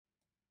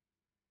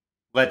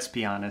let's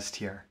be honest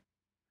here.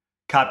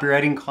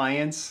 Copywriting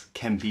clients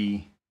can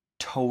be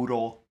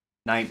total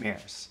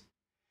nightmares.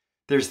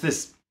 There's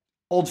this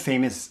old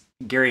famous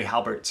Gary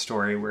Halbert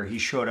story where he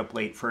showed up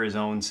late for his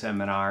own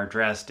seminar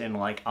dressed in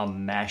like a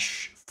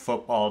mesh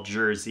football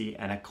jersey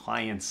and a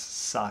client's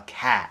suck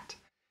hat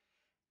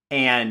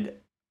and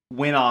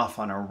went off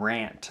on a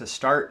rant to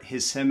start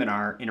his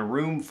seminar in a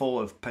room full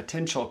of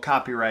potential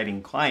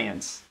copywriting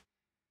clients.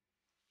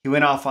 He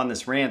went off on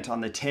this rant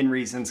on the 10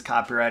 reasons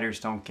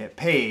copywriters don't get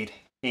paid.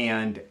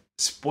 And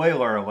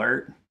spoiler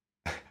alert,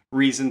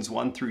 reasons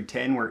 1 through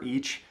 10 were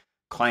each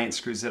client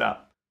screws it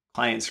up,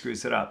 client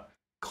screws it up,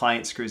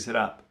 client screws it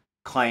up,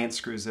 client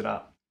screws it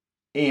up.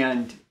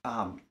 And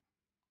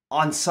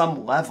on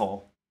some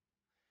level,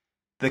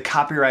 the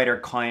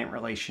copywriter-client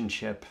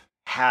relationship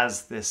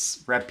has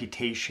this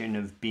reputation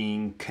of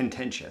being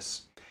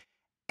contentious.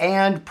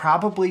 And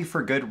probably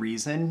for good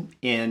reason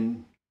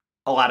in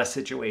a lot of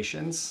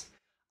situations.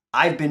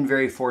 I've been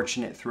very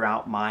fortunate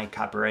throughout my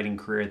copywriting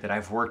career that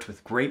I've worked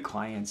with great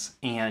clients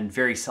and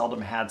very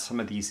seldom had some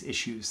of these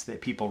issues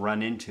that people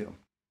run into.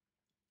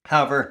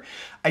 However,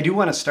 I do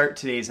want to start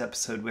today's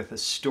episode with a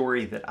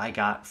story that I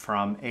got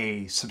from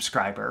a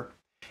subscriber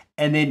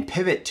and then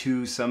pivot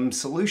to some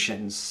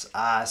solutions,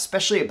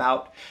 especially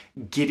about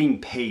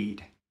getting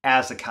paid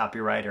as a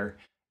copywriter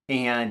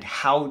and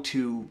how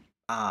to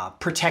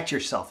protect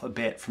yourself a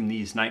bit from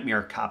these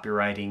nightmare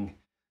copywriting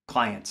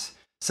clients.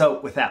 So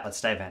with that,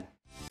 let's dive in.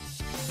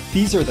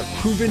 These are the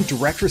proven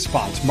direct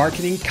response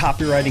marketing,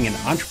 copywriting, and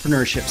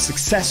entrepreneurship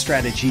success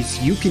strategies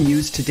you can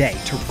use today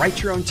to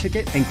write your own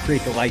ticket and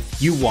create the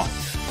life you want.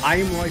 I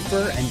am Roy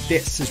Furr, and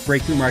this is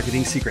Breakthrough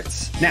Marketing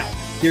Secrets. Now,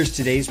 here's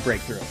today's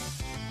breakthrough.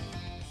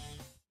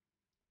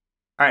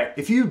 All right,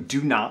 if you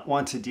do not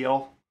want to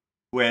deal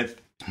with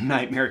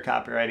nightmare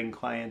copywriting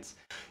clients,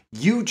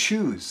 you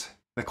choose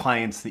the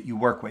clients that you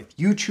work with.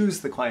 You choose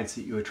the clients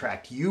that you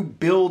attract. You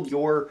build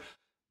your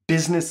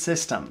business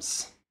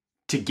systems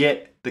to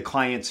get the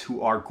clients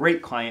who are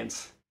great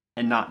clients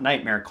and not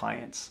nightmare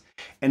clients.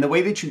 And the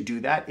way that you do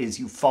that is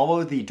you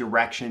follow the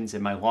directions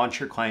in my Launch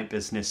Your Client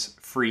Business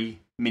free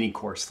mini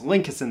course. The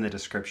link is in the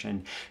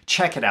description.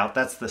 Check it out.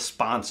 That's the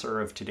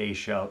sponsor of today's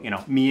show. You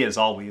know, me as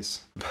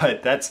always,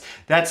 but that's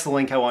the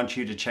link I want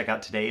you to check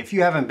out today. If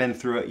you haven't been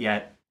through it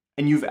yet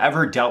and you've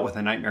ever dealt with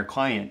a nightmare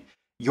client,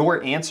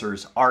 your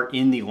answers are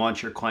in the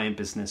Launch Your Client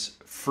Business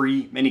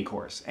free mini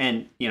course.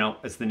 And, you know,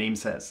 as the name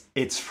says,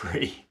 it's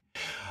free.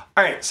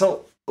 All right,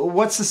 so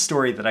what's the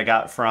story that I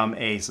got from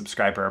a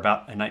subscriber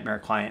about a nightmare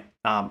client?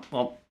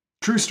 Well,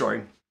 true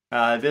story.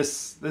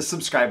 This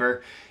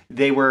subscriber,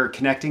 they were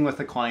connecting with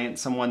a client,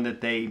 someone that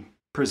they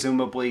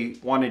presumably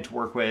wanted to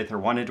work with or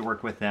wanted to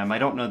work with them. I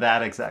don't know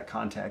that exact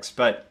context,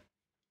 but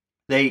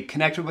they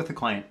connected with the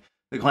client.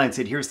 The client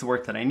said, here's the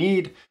work that I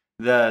need.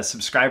 The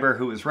subscriber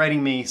who was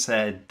writing me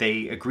said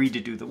they agreed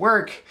to do the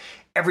work.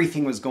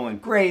 Everything was going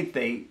great.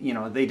 They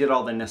did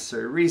all the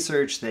necessary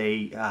research.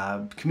 They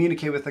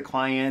communicated with the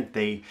client.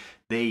 They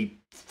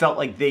felt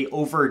like they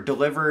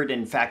over-delivered.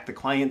 In fact, the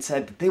client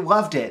said that they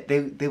loved it.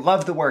 They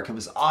loved the work. It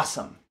was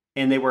awesome.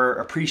 And they were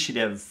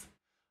appreciative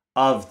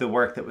of the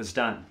work that was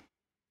done.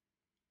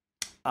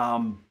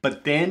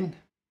 But then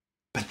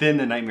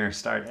the nightmare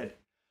started.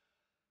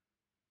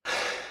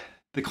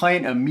 The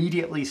client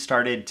immediately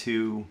started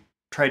to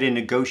try to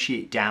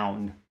negotiate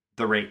down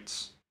the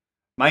rates.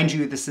 Mind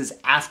you, this is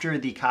after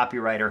the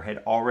copywriter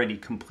had already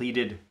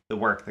completed the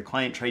work. The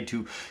client tried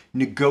to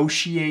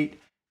negotiate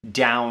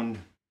down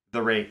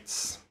the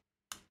rates.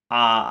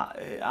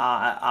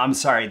 I'm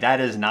sorry, that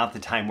is not the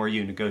time where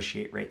you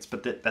negotiate rates,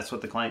 but that's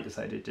what the client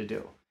decided to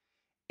do.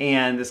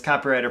 And this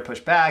copywriter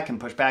pushed back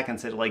and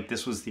said, like,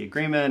 this was the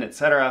agreement,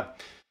 etc.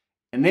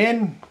 And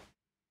then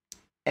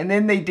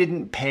they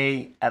didn't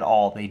pay at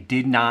all. They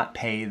did not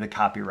pay the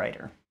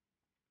copywriter.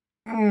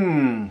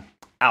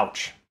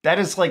 Ouch. That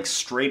is like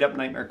straight up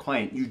nightmare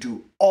client. You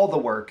do all the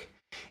work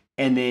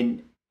and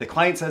then the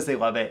client says they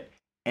love it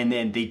and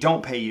then they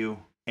don't pay you.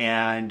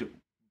 And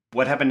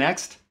what happened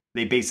next?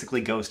 They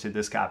basically ghosted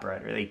this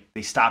copywriter.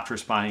 They stopped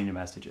responding to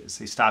messages.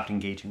 They stopped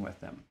engaging with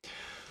them.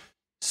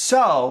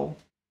 So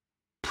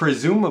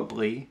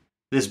presumably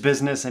this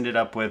business ended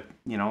up with,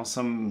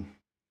 some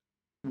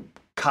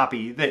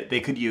copy that they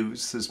could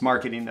use, this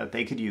marketing that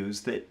they could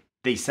use that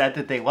they said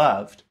that they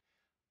loved.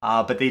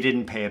 But they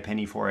didn't pay a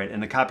penny for it.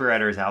 And the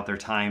copywriter is out their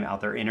time,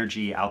 out their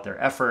energy, out their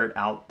effort,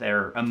 out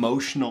their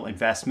emotional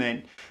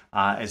investment,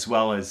 as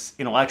well as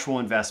intellectual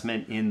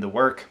investment in the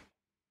work.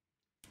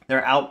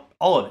 They're out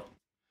all of it.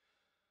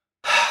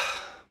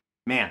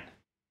 Man.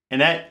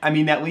 And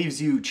that leaves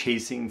you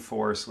chasing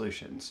for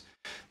solutions.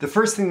 The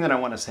first thing that I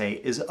want to say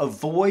is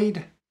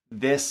avoid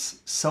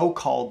this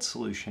so-called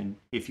solution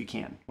if you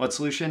can. What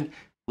solution?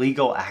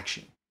 Legal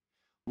action.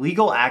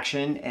 Legal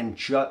action and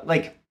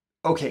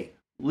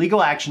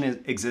legal action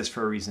exists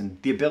for a reason.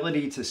 The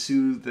ability to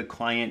sue the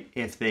client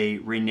if they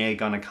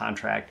renege on a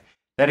contract,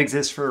 that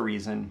exists for a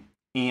reason.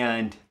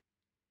 And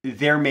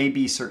there may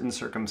be certain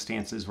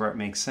circumstances where it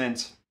makes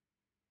sense.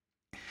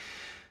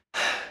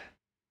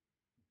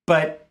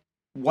 But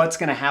what's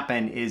going to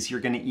happen is you're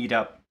going to eat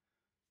up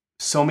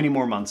so many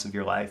more months of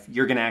your life.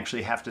 You're going to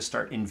actually have to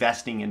start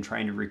investing in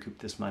trying to recoup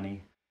this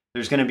money.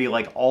 There's going to be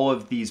like all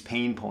of these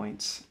pain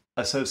points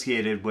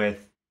associated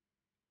with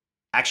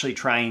actually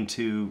trying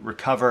to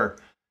recover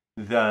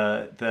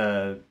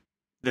the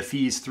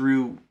fees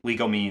through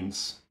legal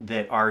means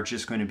that are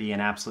just going to be an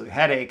absolute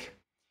headache.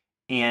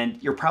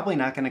 And you're probably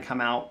not going to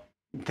come out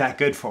that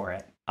good for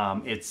it.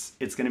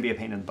 It's going to be a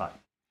pain in the butt.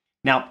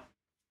 Now,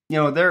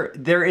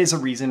 there is a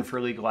reason for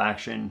legal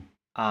action.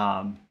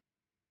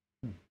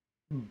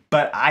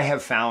 But I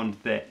have found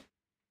that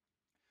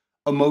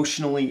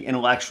emotionally,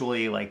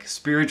 intellectually, like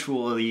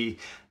spiritually,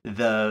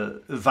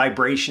 the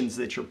vibrations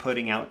that you're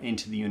putting out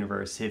into the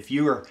universe, if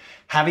you are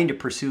having to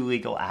pursue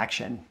legal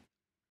action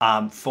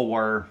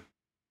for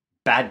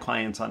bad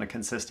clients on a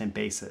consistent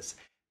basis,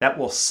 that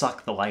will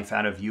suck the life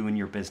out of you and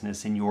your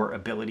business and your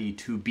ability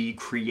to be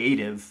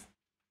creative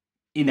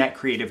in that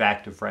creative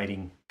act of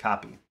writing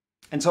copy.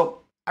 And so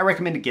I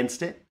recommend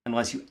against it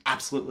unless you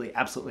absolutely,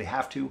 absolutely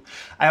have to.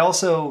 I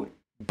also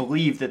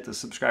believe that the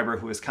subscriber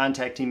who was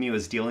contacting me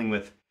was dealing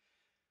with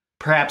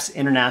perhaps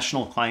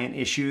international client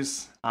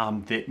issues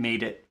that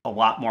made it a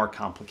lot more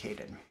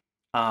complicated.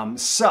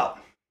 So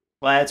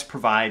let's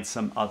provide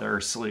some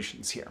other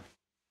solutions here.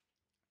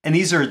 And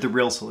these are the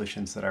real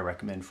solutions that I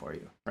recommend for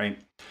you, right?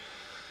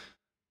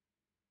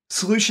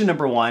 Solution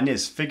number one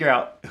is figure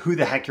out who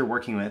the heck you're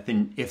working with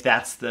and if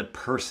that's the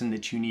person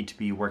that you need to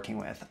be working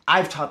with.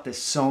 I've taught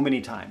this so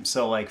many times.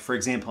 So like, for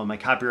example, in my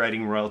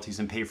copywriting, royalties,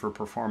 and pay for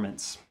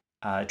performance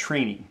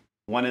training,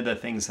 one of the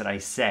things that I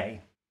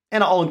say,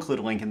 and I'll include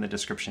a link in the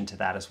description to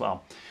that as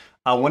well.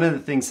 One of the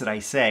things that I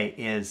say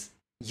is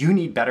you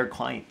need better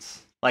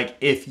clients. Like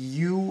if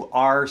you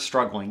are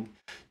struggling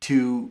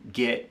to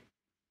get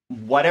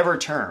whatever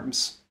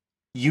terms,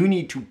 you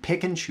need to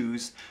pick and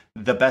choose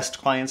the best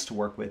clients to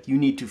work with. You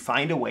need to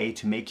find a way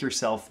to make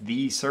yourself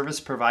the service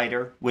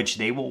provider, which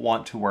they will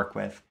want to work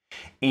with.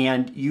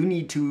 And you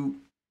need to,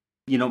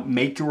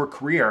 make your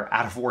career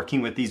out of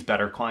working with these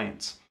better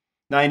clients.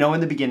 Now, I know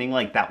in the beginning,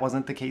 like that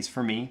wasn't the case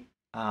for me.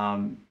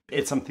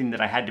 It's something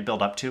that I had to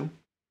build up to.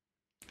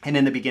 And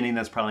in the beginning,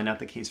 that's probably not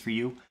the case for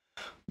you.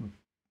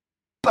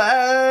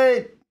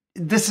 But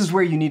this is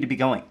where you need to be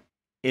going.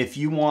 If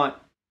you want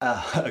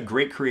a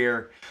great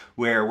career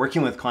where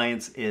working with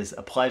clients is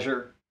a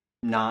pleasure,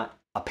 not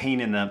a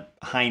pain in the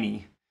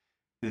hiney,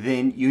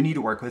 then you need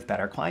to work with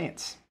better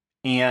clients.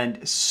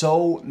 And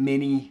so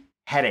many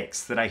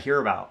headaches that I hear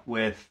about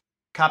with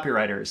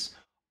copywriters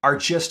are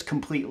just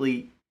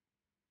completely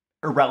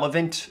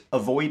irrelevant,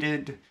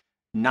 avoided,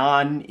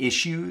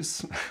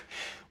 non-issues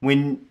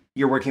when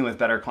you're working with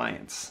better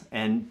clients.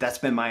 And that's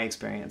been my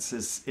experience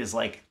is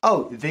like,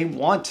 oh, they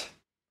want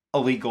a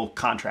legal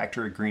contract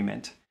or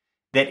agreement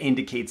that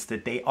indicates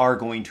that they are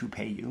going to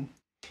pay you.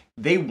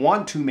 They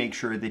want to make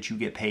sure that you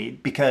get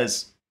paid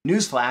because,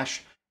 newsflash,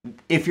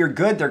 if you're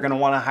good, they're going to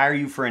want to hire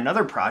you for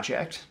another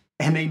project.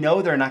 And they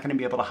know they're not going to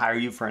be able to hire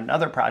you for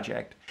another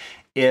project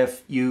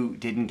if you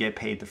didn't get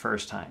paid the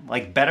first time.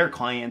 Like better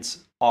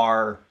clients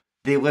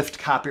they lift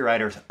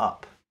copywriters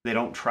up. They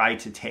don't try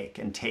to take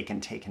and take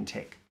and take and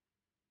take.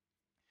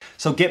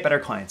 So get better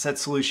clients.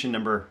 That's solution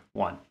number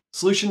one.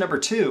 Solution number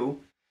two,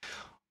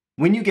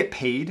 when you get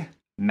paid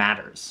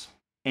matters.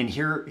 And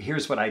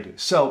here's what I do.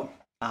 So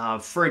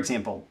for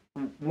example,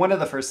 one of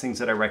the first things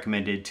that I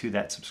recommended to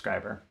that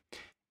subscriber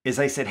is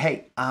I said,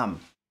 hey,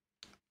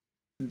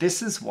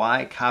 this is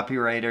why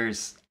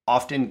copywriters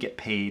often get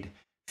paid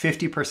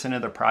 50%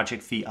 of the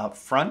project fee up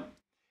front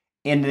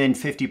and then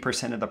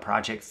 50% of the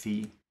project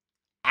fee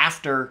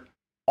after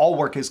all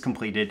work is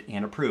completed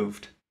and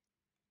approved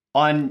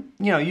on,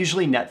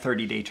 usually net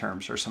 30-day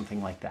terms or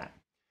something like that.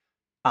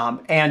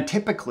 And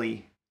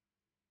typically,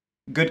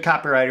 good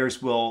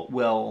copywriters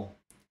will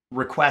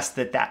request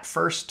that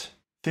first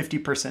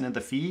 50% of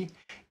the fee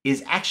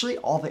is actually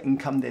all the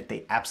income that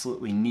they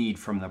absolutely need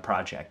from the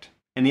project.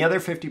 And the other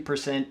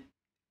 50%,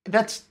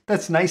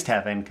 that's nice to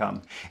have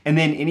income. And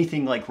then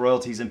anything like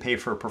royalties and pay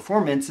for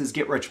performance is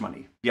get rich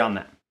money beyond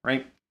that,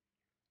 right?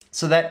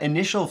 So that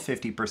initial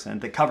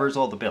 50% that covers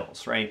all the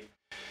bills, right?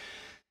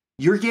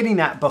 You're getting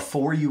that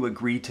before you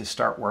agree to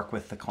start work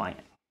with the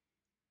client.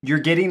 You're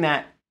getting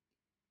that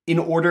in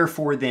order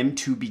for them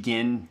to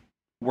begin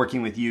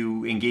working with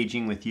you,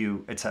 engaging with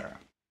you, etc.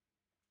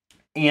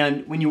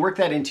 And when you work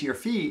that into your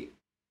fee,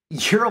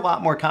 you're a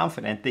lot more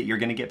confident that you're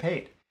going to get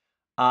paid.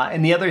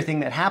 And the other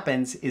thing that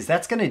happens is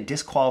that's going to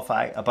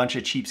disqualify a bunch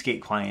of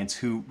cheapskate clients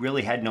who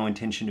really had no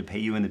intention to pay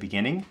you in the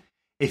beginning.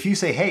 If you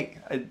say, hey,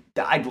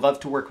 I'd love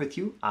to work with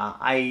you.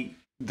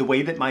 The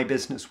way that my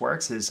business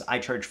works is I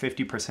charge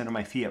 50% of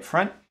my fee up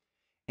front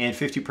and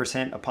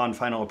 50% upon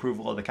final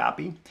approval of the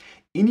copy.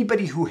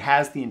 Anybody who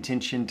has the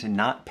intention to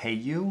not pay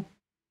you,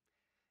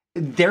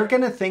 they're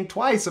going to think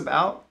twice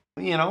about,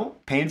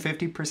 paying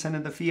 50%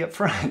 of the fee up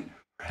front,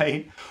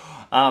 right?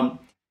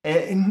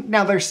 And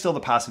now there's still the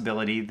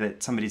possibility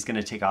that somebody's going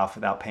to take off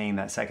without paying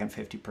that second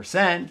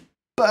 50%,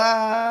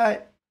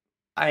 but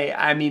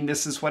I mean,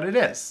 this is what it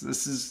is.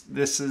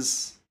 This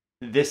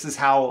is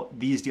how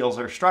these deals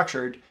are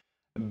structured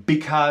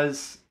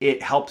because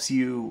it helps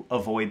you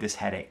avoid this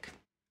headache.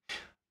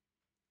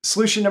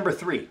 Solution number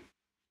 3,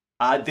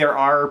 there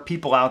are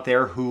people out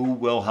there who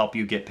will help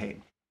you get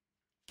paid.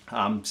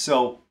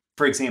 So,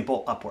 for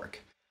example, Upwork.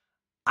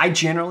 I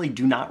generally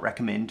do not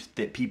recommend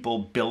that people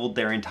build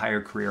their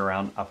entire career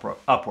around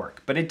Upwork,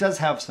 but it does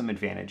have some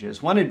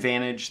advantages. One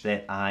advantage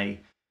that I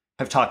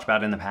have talked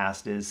about in the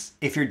past is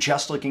if you're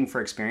just looking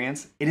for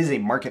experience, it is a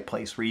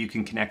marketplace where you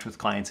can connect with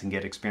clients and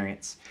get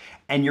experience.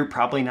 And you're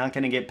probably not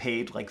going to get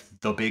paid like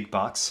the big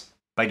bucks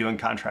by doing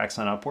contracts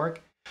on Upwork,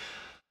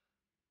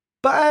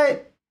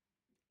 but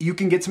you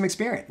can get some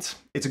experience.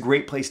 It's a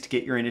great place to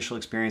get your initial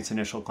experience,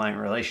 initial client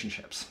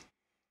relationships.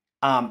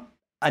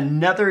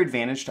 Another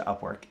advantage to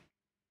Upwork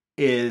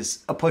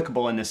is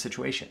applicable in this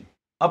situation.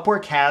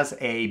 Upwork has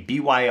a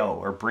BYO,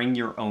 or bring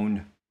your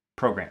own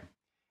program.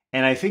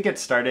 And I think it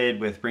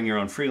started with bring your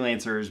own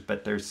freelancers,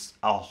 but there's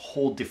a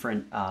whole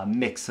different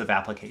mix of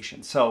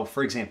applications. So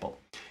for example,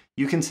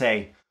 you can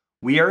say,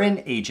 we are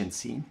an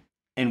agency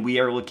and we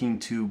are looking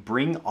to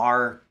bring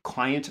our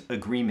client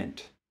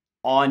agreement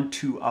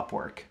onto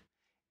Upwork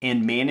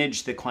and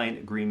manage the client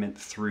agreement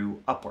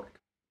through Upwork.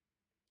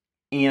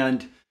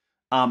 And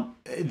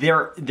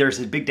there's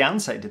a big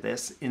downside to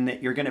this in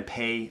that you're going to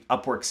pay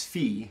Upwork's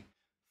fee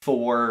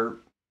for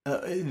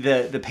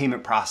the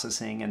payment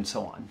processing and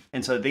so on.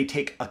 And so they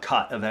take a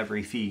cut of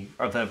every fee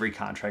of every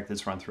contract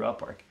that's run through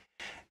Upwork.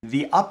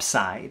 The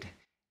upside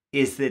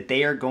is that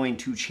they are going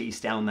to chase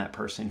down that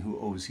person who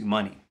owes you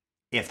money.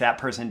 If that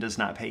person does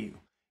not pay you,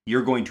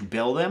 you're going to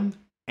bill them,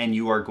 and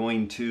you are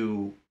going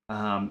to,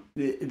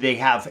 they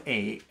have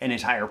an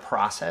entire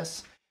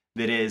process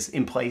that is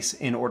in place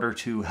in order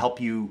to help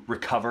you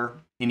recover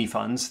any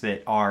funds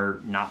that are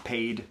not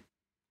paid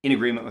in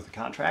agreement with the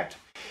contract.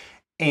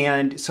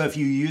 And so if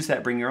you use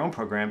that bring your own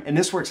program, and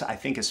this works, I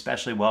think,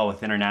 especially well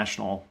with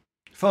international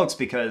folks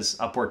because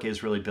Upwork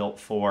is really built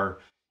for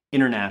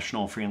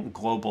international,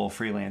 global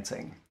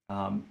freelancing.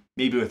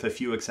 Maybe with a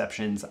few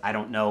exceptions, I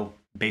don't know,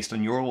 based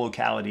on your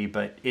locality,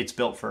 but it's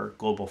built for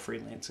global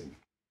freelancing.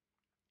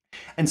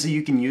 And so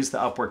you can use the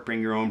Upwork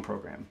bring your own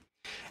program.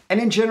 And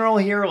in general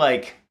here,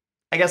 like,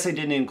 I guess I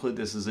didn't include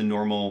this as a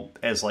normal,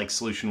 as like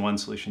solution 1,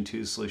 solution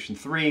 2, solution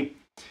 3,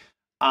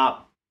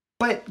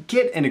 but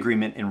get an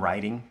agreement in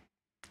writing.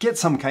 Get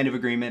some kind of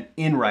agreement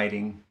in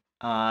writing.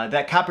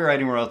 That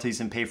copywriting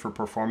royalties and pay for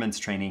performance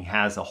training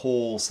has a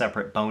whole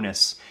separate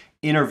bonus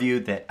interview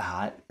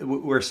that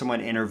where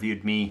someone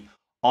interviewed me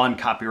on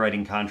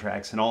copywriting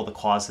contracts and all the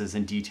clauses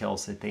and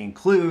details that they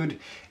include.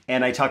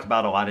 And I talk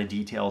about a lot of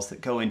details that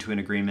go into an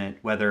agreement,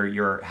 whether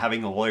you're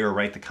having a lawyer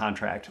write the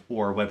contract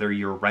or whether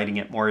you're writing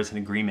it more as an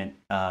agreement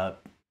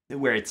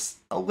where it's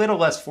a little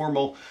less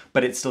formal,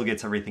 but it still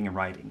gets everything in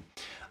writing.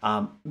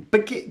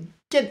 But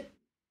get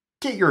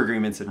your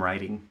agreements in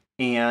writing.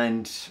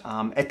 And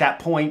at that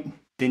point,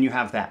 then you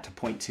have that to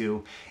point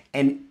to.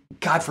 And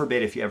God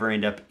forbid if you ever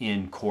end up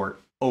in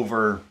court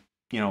over,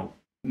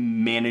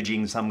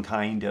 managing some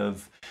kind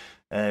of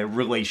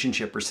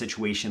relationship or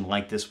situation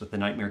like this with the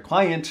nightmare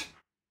client,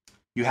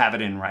 you have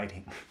it in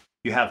writing.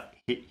 You have,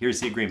 here's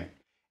the agreement.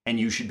 And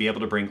you should be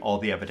able to bring all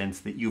the evidence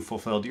that you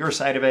fulfilled your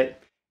side of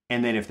it.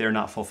 And then if they're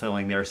not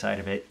fulfilling their side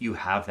of it, you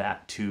have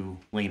that to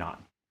lean on.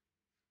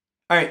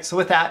 All right, so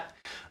with that,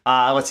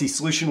 let's see,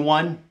 solution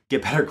 1,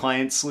 get better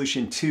clients.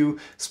 Solution 2,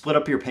 split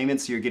up your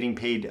payments so you're getting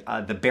paid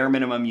the bare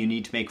minimum you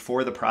need to make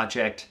for the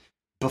project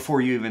before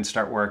you even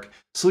start work.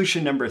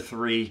 Solution number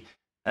 3,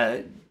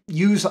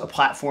 use a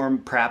platform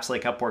perhaps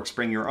like Upwork's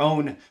Bring Your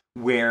Own,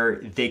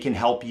 where they can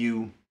help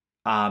you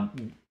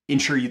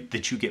ensure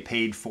that you get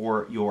paid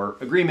for your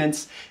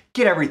agreements.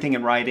 Get everything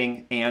in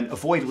writing and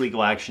avoid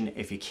legal action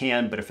if you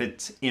can, but if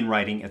it's in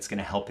writing, it's going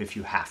to help if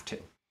you have to.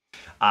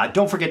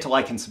 Don't forget to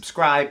like and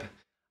subscribe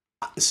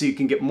so you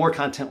can get more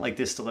content like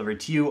this delivered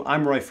to you.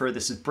 I'm Roy Furr.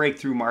 This is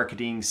Breakthrough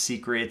Marketing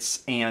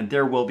Secrets, and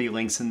there will be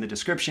links in the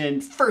description.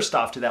 First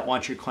off to that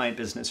Launch Your Client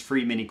Business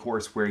free mini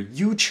course where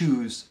you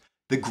choose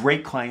the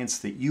great clients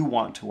that you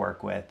want to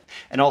work with,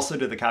 and also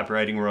to the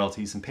copywriting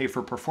royalties and pay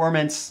for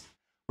performance,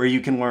 where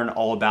you can learn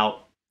all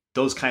about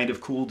those kind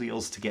of cool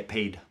deals to get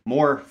paid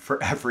more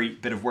for every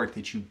bit of work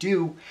that you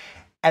do,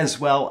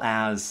 as well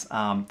as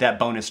that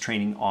bonus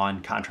training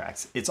on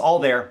contracts. It's all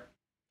there.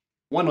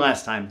 One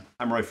last time,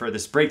 I'm Roy Furr.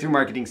 This is Breakthrough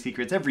Marketing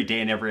Secrets. Every day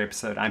and every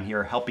episode, I'm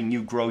here helping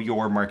you grow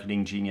your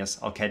marketing genius.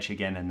 I'll catch you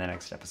again in the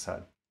next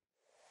episode.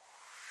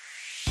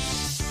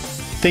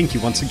 Thank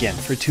you once again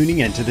for tuning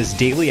in to this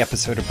daily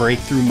episode of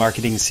Breakthrough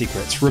Marketing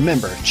Secrets.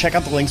 Remember, check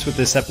out the links with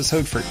this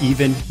episode for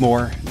even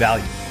more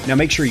value. Now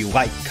make sure you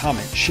like,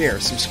 comment, share,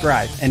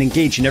 subscribe, and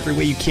engage in every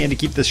way you can to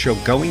keep this show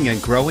going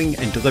and growing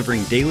and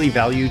delivering daily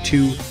value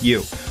to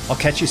you. I'll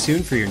catch you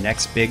soon for your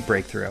next big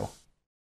breakthrough.